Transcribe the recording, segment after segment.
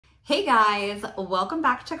Hey guys, welcome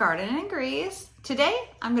back to Garden and Grease. Today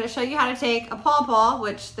I'm going to show you how to take a pawpaw,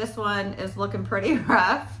 which this one is looking pretty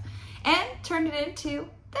rough, and turn it into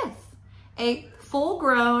this, a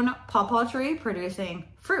full-grown pawpaw tree producing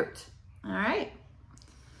fruit. All right.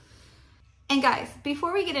 And guys,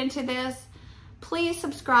 before we get into this, please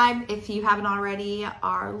subscribe if you haven't already.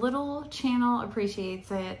 Our little channel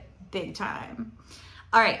appreciates it big time.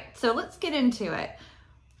 All right, so let's get into it.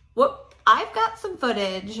 I've got some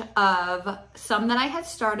footage of some that I had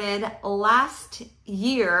started last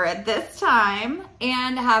year at this time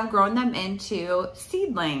and have grown them into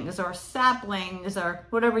seedlings or saplings or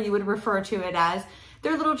whatever you would refer to it as.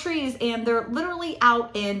 They're little trees and they're literally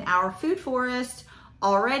out in our food forest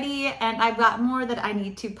already, and I've got more that I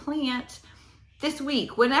need to plant this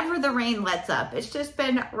week whenever the rain lets up. It's just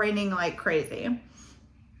been raining like crazy.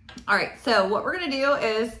 All right, so what we're gonna do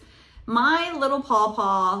is my little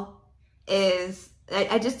pawpaw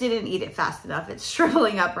I just didn't eat it fast enough. It's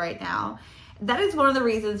shriveling up right now. That is one of the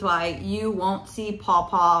reasons why you won't see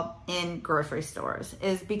pawpaw in grocery stores,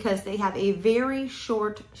 is because they have a very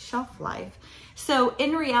short shelf life. So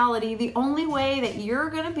in reality, the only way that you're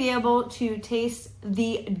gonna be able to taste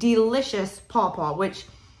the delicious pawpaw, which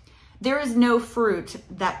there is no fruit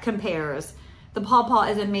that compares. The pawpaw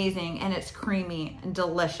is amazing and it's creamy and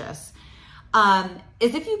delicious.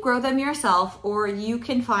 Is if you grow them yourself, or you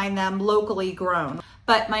can find them locally grown.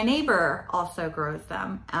 But my neighbor also grows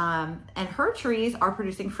them, and her trees are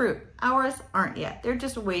producing fruit. Ours aren't yet. They're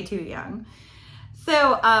just way too young.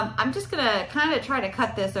 So I'm just gonna kind of try to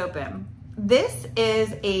cut this open. This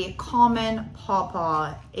is a common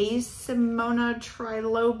pawpaw, Asimona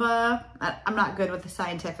triloba. I'm not good with the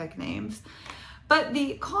scientific names, but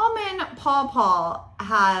the common pawpaw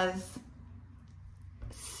has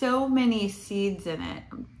so many seeds in it.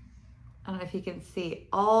 I don't know if you can see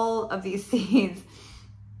all of these seeds.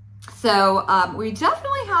 So we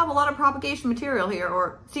definitely have a lot of propagation material here,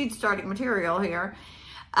 or seed starting material here.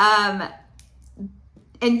 And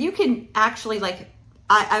you can actually, like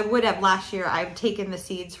I would have last year, I've taken the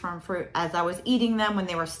seeds from fruit as I was eating them when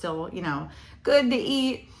they were still, you know, good to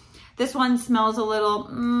eat. This one smells a little,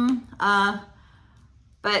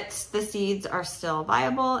 but the seeds are still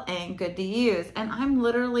viable and good to use. And I'm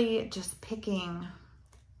literally just picking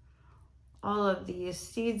all of these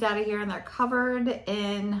seeds out of here, and they're covered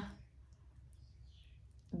in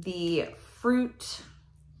the fruit,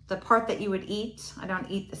 the part that you would eat. I don't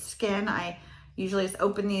eat the skin. I usually just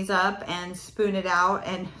open these up and spoon it out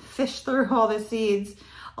and fish through all the seeds.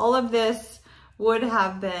 All of this would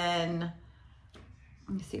have been,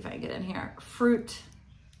 let me see if I can get in here, fruit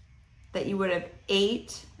that you would have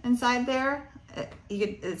ate inside there.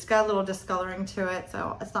 It's got a little discoloring to it,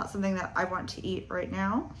 so it's not something that I want to eat right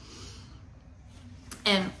now.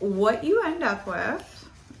 And what you end up with,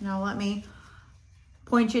 now let me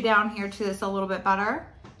point you down here to this a little bit better.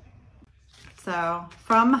 So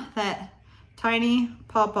from that tiny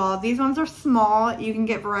pawpaw, these ones are small. You can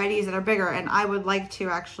get varieties that are bigger, and I would like to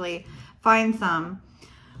actually find some.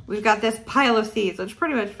 We've got this pile of seeds, which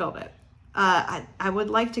pretty much filled it. I would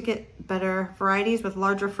like to get better varieties with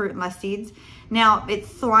larger fruit and less seeds. Now it's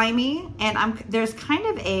slimy, and there's kind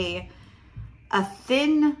of a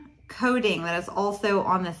thin coating that is also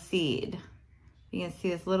on the seed. You can see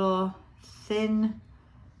this little thin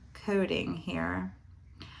coating here.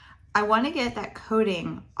 I want to get that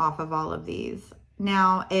coating off of all of these.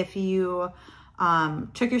 Now, if you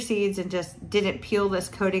took your seeds and just didn't peel this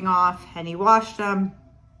coating off and you washed them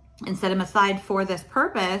and set them aside for this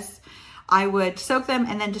purpose, I would soak them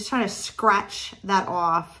and then just try to scratch that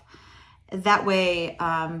off. That way,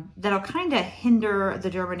 that'll kind of hinder the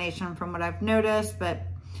germination from what I've noticed, but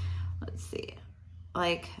let's see,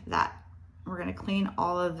 like that. We're gonna clean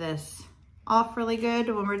all of this off really good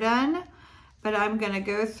when we're done, but I'm gonna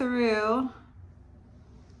go through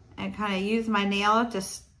and kind of use my nail to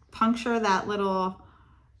puncture that little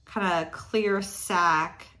kind of clear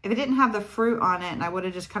sac. If it didn't have the fruit on it and I would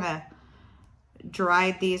have just kind of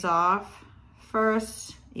dried these off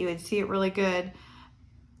first, you would see it really good,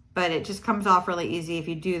 but it just comes off really easy if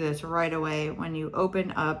you do this right away. When you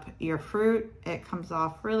open up your fruit, it comes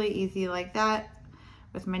off really easy like that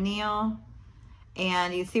with my nail.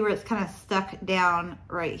 And you see where it's kind of stuck down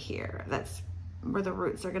right here. That's where the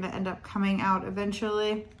roots are gonna end up coming out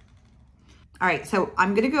eventually. All right, so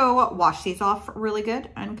I'm gonna go wash these off really good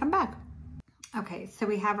and come back. Okay, so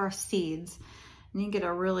we have our seeds, and you get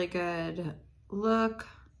a really good look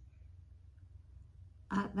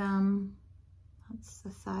at them. That's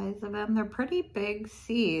the size of them. They're pretty big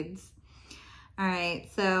seeds. All right,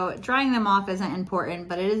 so drying them off isn't important,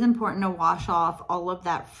 but it is important to wash off all of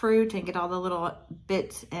that fruit and get all the little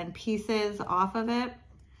bits and pieces off of it.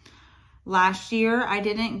 Last year, I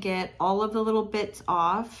didn't get all of the little bits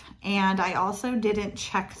off, and I also didn't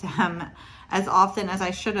check them as often as I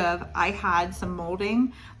should have. I had some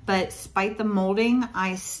molding, but despite the molding,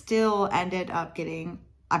 I still ended up getting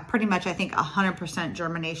pretty much, I think, 100%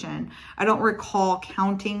 germination. I don't recall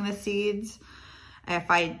counting the seeds.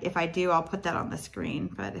 If I do, I'll put that on the screen,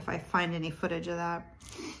 but if I find any footage of that.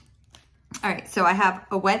 All right, so I have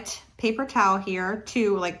a wet paper towel here,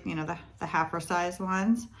 two, like, you know, the half size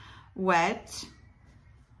ones, wet.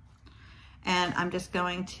 And I'm just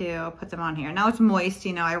going to put them on here. Now it's moist,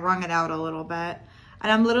 you know, I wrung it out a little bit.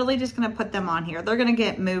 And I'm literally just gonna put them on here. They're gonna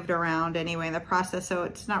get moved around anyway in the process, so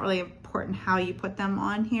it's not really important how you put them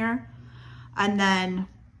on here. And then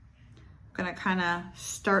I'm gonna kind of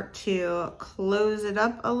start to close it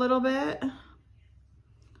up a little bit.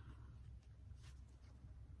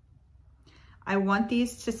 I want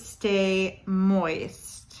these to stay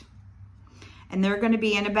moist. And they're gonna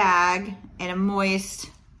be in a bag, in a moist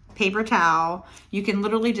paper towel. You can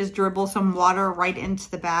literally just dribble some water right into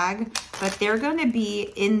the bag, but they're gonna be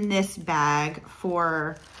in this bag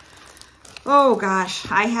for, oh gosh,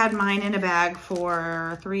 I had mine in a bag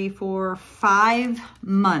for 3, 4, 5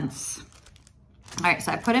 months. All right,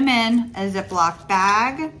 so I put them in a Ziploc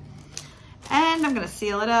bag and I'm gonna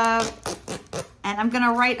seal it up and I'm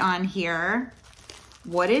gonna write on here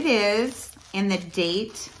what it is and the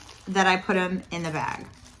date that I put them in the bag.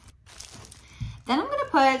 Then I'm gonna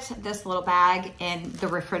put this little bag in the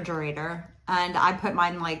refrigerator, and I put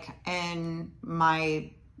mine like in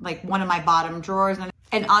my, like one of my bottom drawers.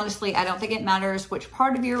 And honestly, I don't think it matters which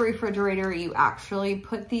part of your refrigerator you actually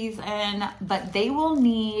put these in, but they will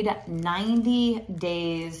need 90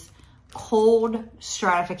 days cold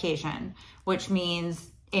stratification, which means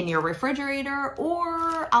in your refrigerator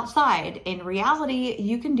or outside. In reality,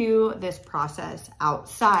 you can do this process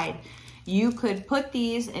outside. You could put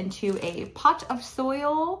these into a pot of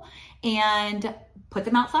soil and put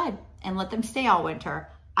them outside and let them stay all winter.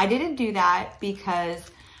 I didn't do that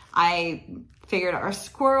because I figured our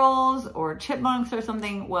squirrels or chipmunks or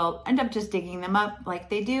something will end up just digging them up like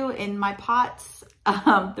they do in my pots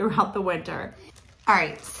throughout the winter. All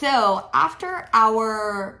right, so after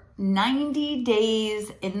our 90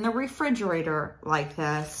 days in the refrigerator like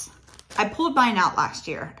this, I pulled mine out last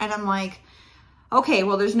year and I'm like, okay,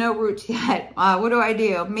 well, there's no roots yet. What do I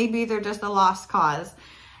do? Maybe they're just a lost cause.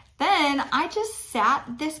 Then I just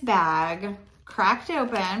sat this bag, cracked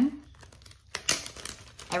open,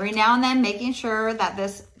 every now and then making sure that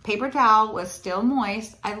this paper towel was still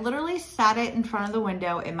moist. I literally sat it in front of the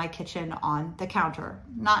window in my kitchen on the counter.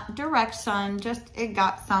 Not direct sun, just it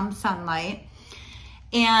got some sunlight.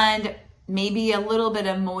 And maybe a little bit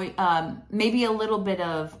of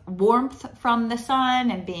warmth from the sun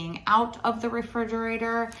and being out of the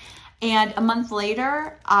refrigerator. And a month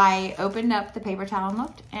later, I opened up the paper towel and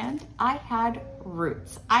looked, and I had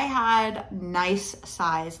roots. I had nice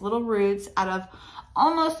size little roots out of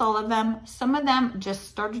almost all of them. Some of them just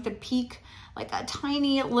started to peek like a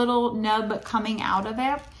tiny little nub coming out of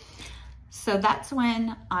it. So that's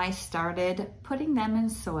when I started putting them in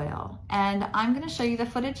soil. And I'm gonna show you the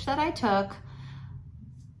footage that I took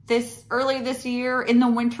early this year in the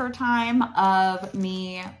winter time of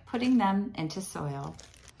me putting them into soil.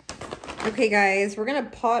 Okay guys, we're gonna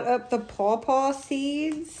pot up the pawpaw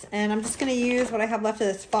seeds, and I'm just gonna use what I have left of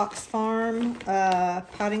this Fox Farm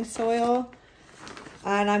potting soil.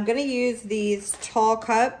 And I'm gonna use these tall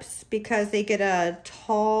cups because they get a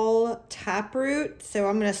tall taproot. So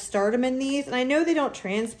I'm gonna start them in these. And I know they don't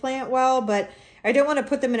transplant well, but I don't wanna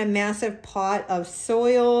put them in a massive pot of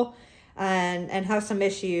soil and have some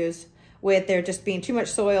issues with there just being too much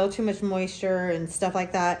soil, too much moisture and stuff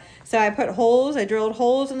like that. So I drilled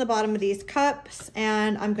holes in the bottom of these cups,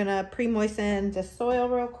 and I'm gonna pre-moisten the soil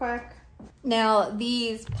real quick. Now,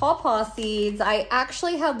 these pawpaw seeds, I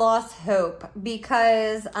actually had lost hope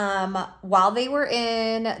because while they were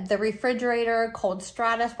in the refrigerator, cold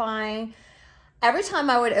stratifying, every time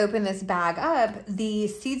I would open this bag up, the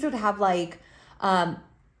seeds would have like a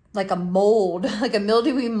mold, like a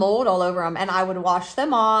mildewy mold all over them. And I would wash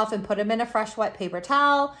them off and put them in a fresh wet paper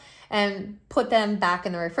towel and put them back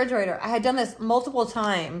in the refrigerator. I had done this multiple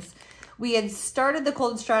times. We had started the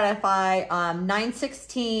cold stratify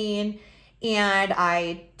 9/16, and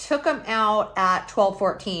I took them out at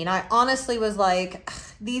 12/14. I honestly was like,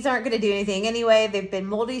 these aren't gonna do anything anyway. They've been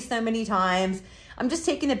moldy so many times. I'm just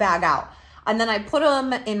taking the bag out. And then I put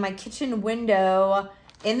them in my kitchen window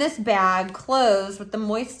in this bag, closed with the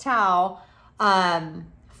moist towel,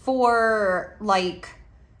 for like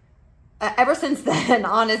ever since then,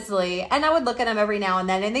 honestly. And I would look at them every now and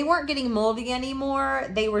then, and they weren't getting moldy anymore.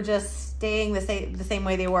 They were just staying the same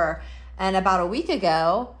way they were. And about a week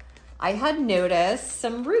ago, I had noticed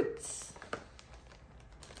some roots.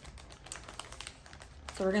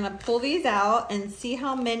 So we're gonna pull these out and see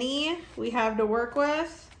how many we have to work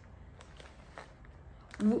with.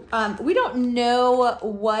 We don't know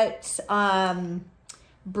what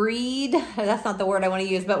breed, that's not the word I want to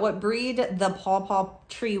use, but what breed the pawpaw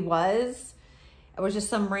tree was. It was just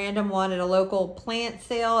some random one at a local plant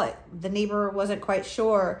sale. The neighbor wasn't quite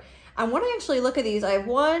sure. And when I actually look at these, I have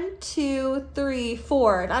 1, 2, 3,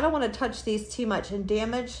 4, and I don't want to touch these too much and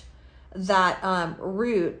damage that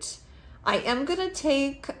root. I am going to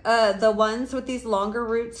take the ones with these longer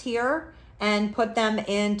roots here and put them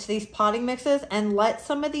into these potting mixes and let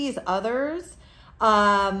some of these others,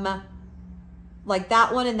 like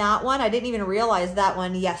that one and that one, I didn't even realize that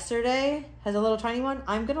one yesterday has a little tiny one.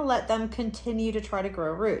 I'm gonna let them continue to try to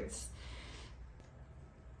grow roots.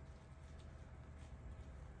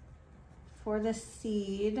 For the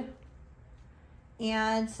seed.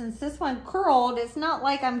 And since this one curled, it's not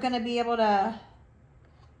like I'm gonna be able to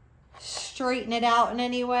straighten it out in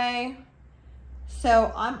any way.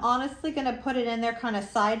 So I'm honestly gonna put it in there kind of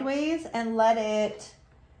sideways and let it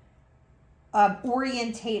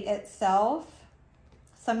orientate itself.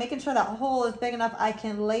 So I'm making sure that hole is big enough I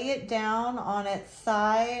can lay it down on its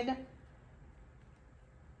side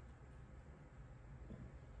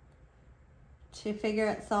to figure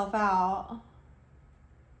itself out.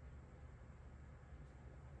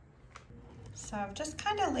 So I've just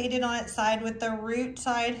kind of laid it on its side with the root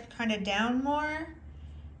side kind of down more.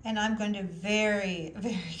 And I'm going to very,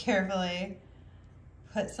 very carefully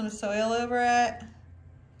put some soil over it.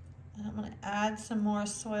 And I'm going to add some more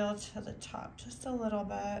soil to the top, just a little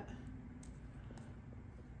bit.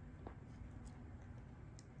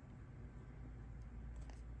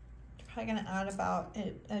 Probably going to add about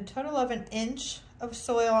a total of 1 inch of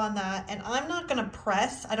soil on that. And I'm not going to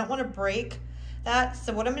press. I don't want to break that.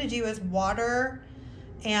 So what I'm going to do is water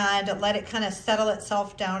and let it kind of settle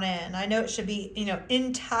itself down in. I know it should be, you know,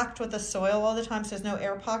 intact with the soil all the time so there's no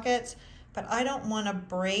air pockets. But I don't want to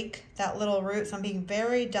break that little root, so I'm being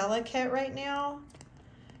very delicate right now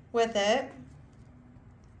with it.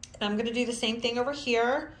 And I'm going to do the same thing over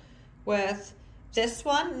here with this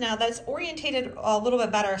one. Now that's orientated a little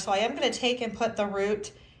bit better, so I am going to take and put the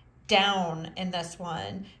root down in this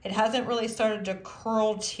one. It hasn't really started to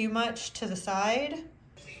curl too much to the side.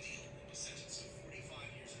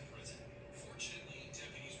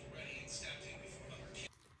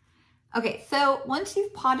 Okay, so once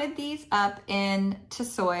you've potted these up into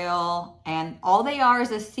soil and all they are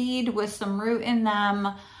is a seed with some root in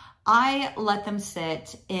them, I let them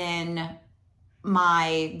sit in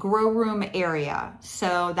my grow room area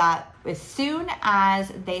so that as soon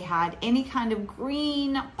as they had any kind of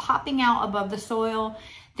green popping out above the soil,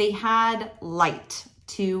 they had light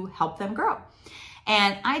to help them grow.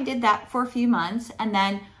 And I did that for a few months. And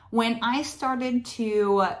then when I started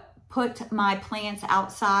to put my plants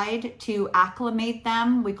outside to acclimate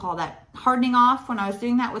them, we call that hardening off. When I was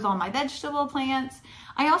doing that with all my vegetable plants,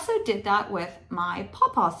 I also did that with my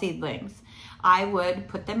pawpaw seedlings. I would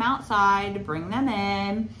put them outside, bring them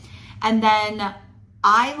in, and then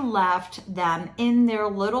I left them in their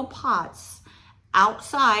little pots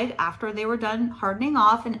outside after they were done hardening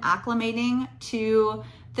off and acclimating to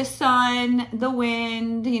the sun, the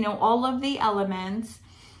wind, you know, all of the elements.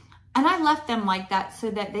 And I left them like that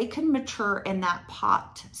so that they could mature in that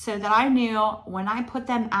pot, so that I knew when I put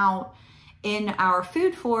them out in our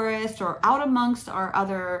food forest or out amongst our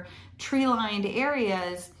other tree-lined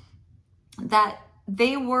areas that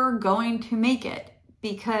they were going to make it,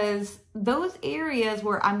 because those areas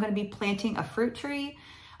where I'm going to be planting a fruit tree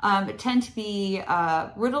tend to be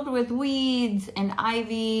riddled with weeds and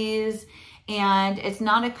ivies, and it's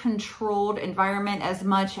not a controlled environment as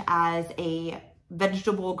much as a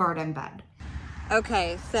vegetable garden bed.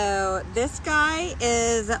 Okay, so this guy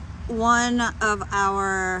is one of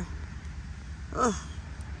our,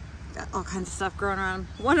 got all kinds of stuff growing around.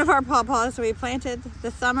 One of our pawpaws we planted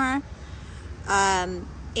this summer. And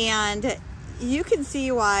you can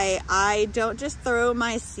see why I don't just throw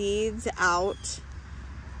my seeds out.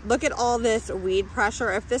 Look at all this weed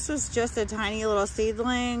pressure. If this was just a tiny little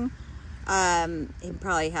seedling, you'd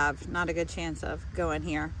probably have not a good chance of going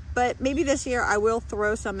here. But maybe this year I will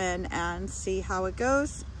throw some in and see how it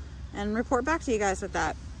goes and report back to you guys with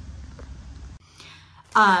that.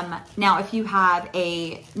 Now, if you have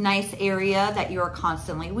a nice area that you're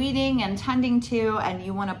constantly weeding and tending to, and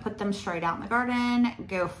you want to put them straight out in the garden,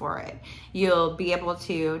 go for it. You'll be able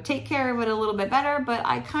to take care of it a little bit better, but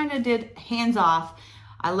I kind of did hands off.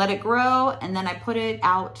 I let it grow and then I put it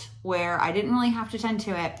out where I didn't really have to tend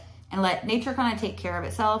to it and let nature kind of take care of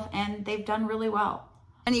itself, and they've done really well.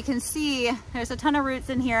 And you can see there's a ton of roots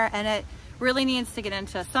in here, and it really needs to get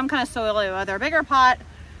into some kind of soil, whether a bigger pot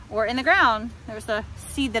or in the ground. There's a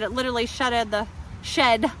seed that it literally shed the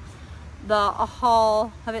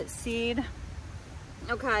hull of its seed.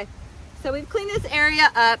 Okay, so we've cleaned this area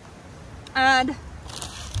up, and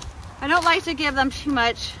I don't like to give them too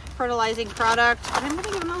much fertilizing product, but I'm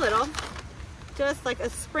gonna give them a little, just like a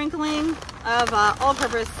sprinkling of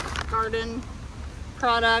all-purpose garden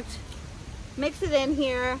product. Mix it in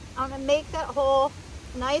here. I'm gonna make that hole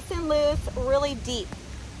nice and loose, really deep.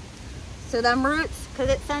 So them roots, because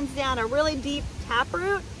it sends down a really deep tap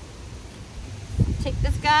root. Take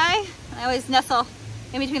this guy, I always nestle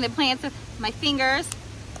in between the plants with my fingers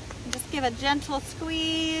and just give a gentle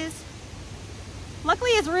squeeze.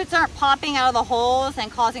 Luckily his roots aren't popping out of the holes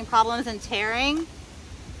and causing problems and tearing.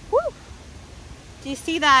 Woo! Do you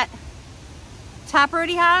see that tap root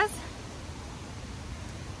he has?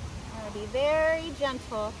 I'm gonna be very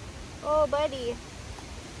gentle. Oh buddy,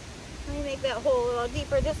 let me make that hole a little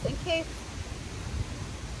deeper just in case.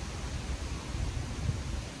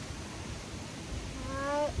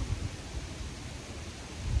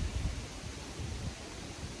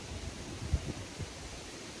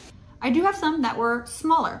 I do have some that were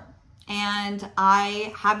smaller, and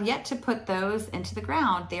I have yet to put those into the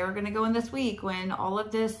ground. They are gonna go in this week when all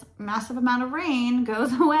of this massive amount of rain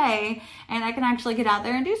goes away and I can actually get out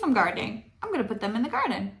there and do some gardening. I'm gonna put them in the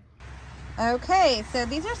garden. Okay, so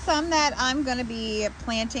these are some that I'm gonna be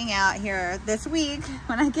planting out here this week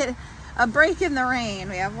when I get a break in the rain.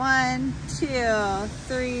 We have 1, 2,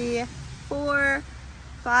 3, 4,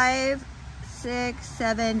 5, 6,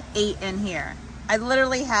 7, 8 in here. I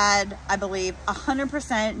literally had, I believe,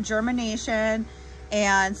 100% germination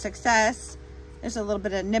and success. There's a little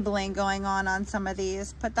bit of nibbling going on some of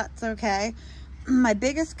these, but that's okay. My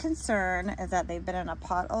biggest concern is that they've been in a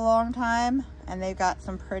pot a long time and they've got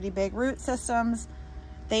some pretty big root systems.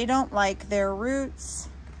 They don't like their roots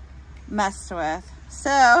messed with.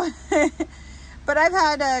 So, but I've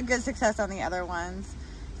had good success on the other ones.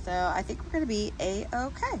 So I think we're gonna be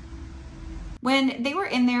a-okay. When they were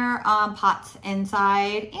in their pots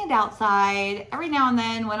inside and outside, every now and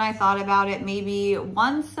then when I thought about it, maybe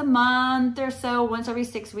once a month or so, once every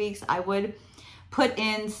 6 weeks, I would put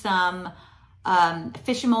in some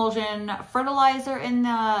fish emulsion fertilizer in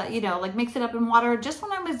the, you know, like mix it up in water. Just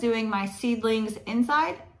when I was doing my seedlings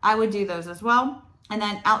inside, I would do those as well. And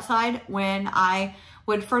then outside, when I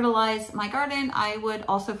would fertilize my garden, I would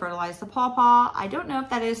also fertilize the pawpaw. I don't know if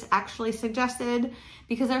that is actually suggested,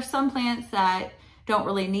 because there's some plants that don't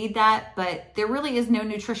really need that, but there really is no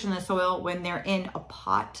nutrition in the soil when they're in a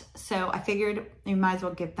pot. So I figured you might as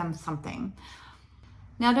well give them something.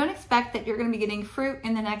 Now, don't expect that you're gonna be getting fruit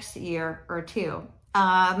in the next year or two.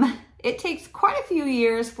 It takes quite a few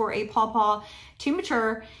years for a pawpaw to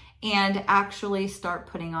mature and actually start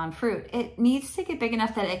putting on fruit. It needs to get big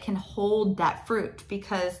enough that it can hold that fruit,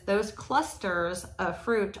 because those clusters of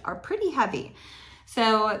fruit are pretty heavy.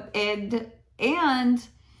 So, and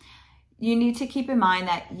you need to keep in mind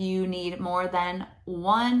that you need more than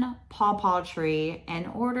one pawpaw tree in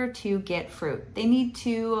order to get fruit. They need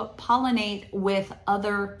to pollinate with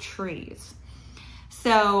other trees.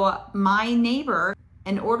 So my neighbor,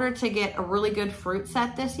 in order to get a really good fruit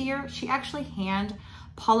set this year, she actually hand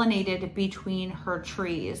pollinated between her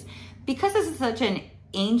trees. Because this is such an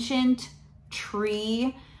ancient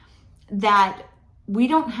tree that we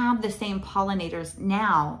don't have the same pollinators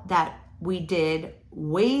now that we did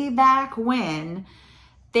way back when.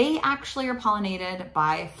 They actually are pollinated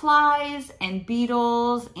by flies and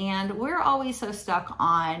beetles, and we're always so stuck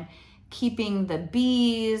on keeping the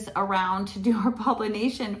bees around to do our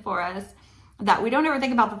pollination for us that we don't ever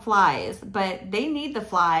think about the flies. But they need the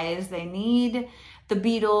flies, they need the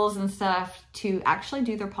beetles and stuff to actually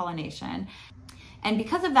do their pollination. And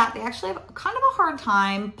because of that, they actually have kind of a hard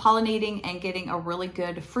time pollinating and getting a really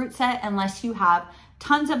good fruit set unless you have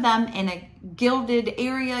tons of them in a gilded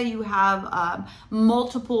area. You have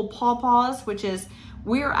multiple pawpaws, which is,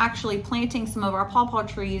 we're actually planting some of our pawpaw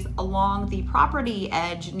trees along the property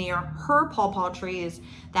edge near her pawpaw trees.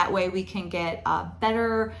 That way we can get a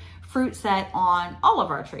better fruit set on all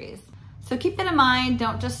of our trees. So keep that in mind.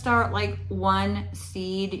 Don't just start like one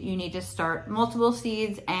seed. You need to start multiple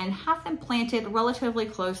seeds and have them planted relatively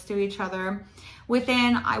close to each other.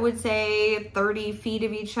 within, I would say, 30 feet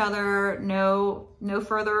of each other, no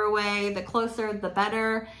further away. The closer, the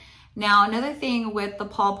better. Now, another thing with the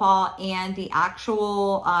pawpaw and the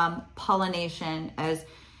actual pollination is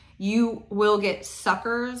you will get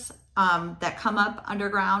suckers that come up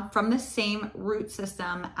underground from the same root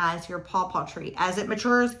system as your pawpaw tree. As it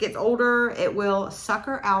matures, gets older, it will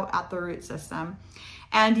sucker out at the root system.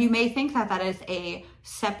 And you may think that that is a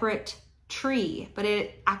separate tree, but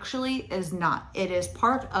it actually is not. It is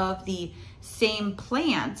part of the same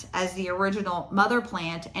plant as the original mother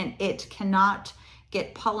plant, and it cannot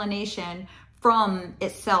get pollination from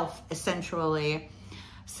itself, essentially.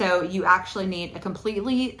 So you actually need a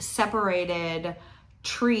completely separated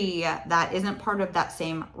tree that isn't part of that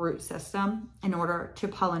same root system in order to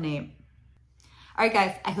pollinate. All right,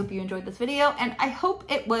 guys, I hope you enjoyed this video and I hope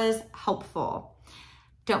it was helpful.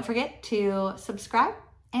 Don't forget to subscribe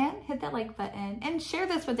and hit that like button and share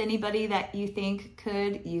this with anybody that you think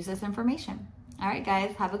could use this information. All right,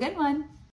 guys, have a good one.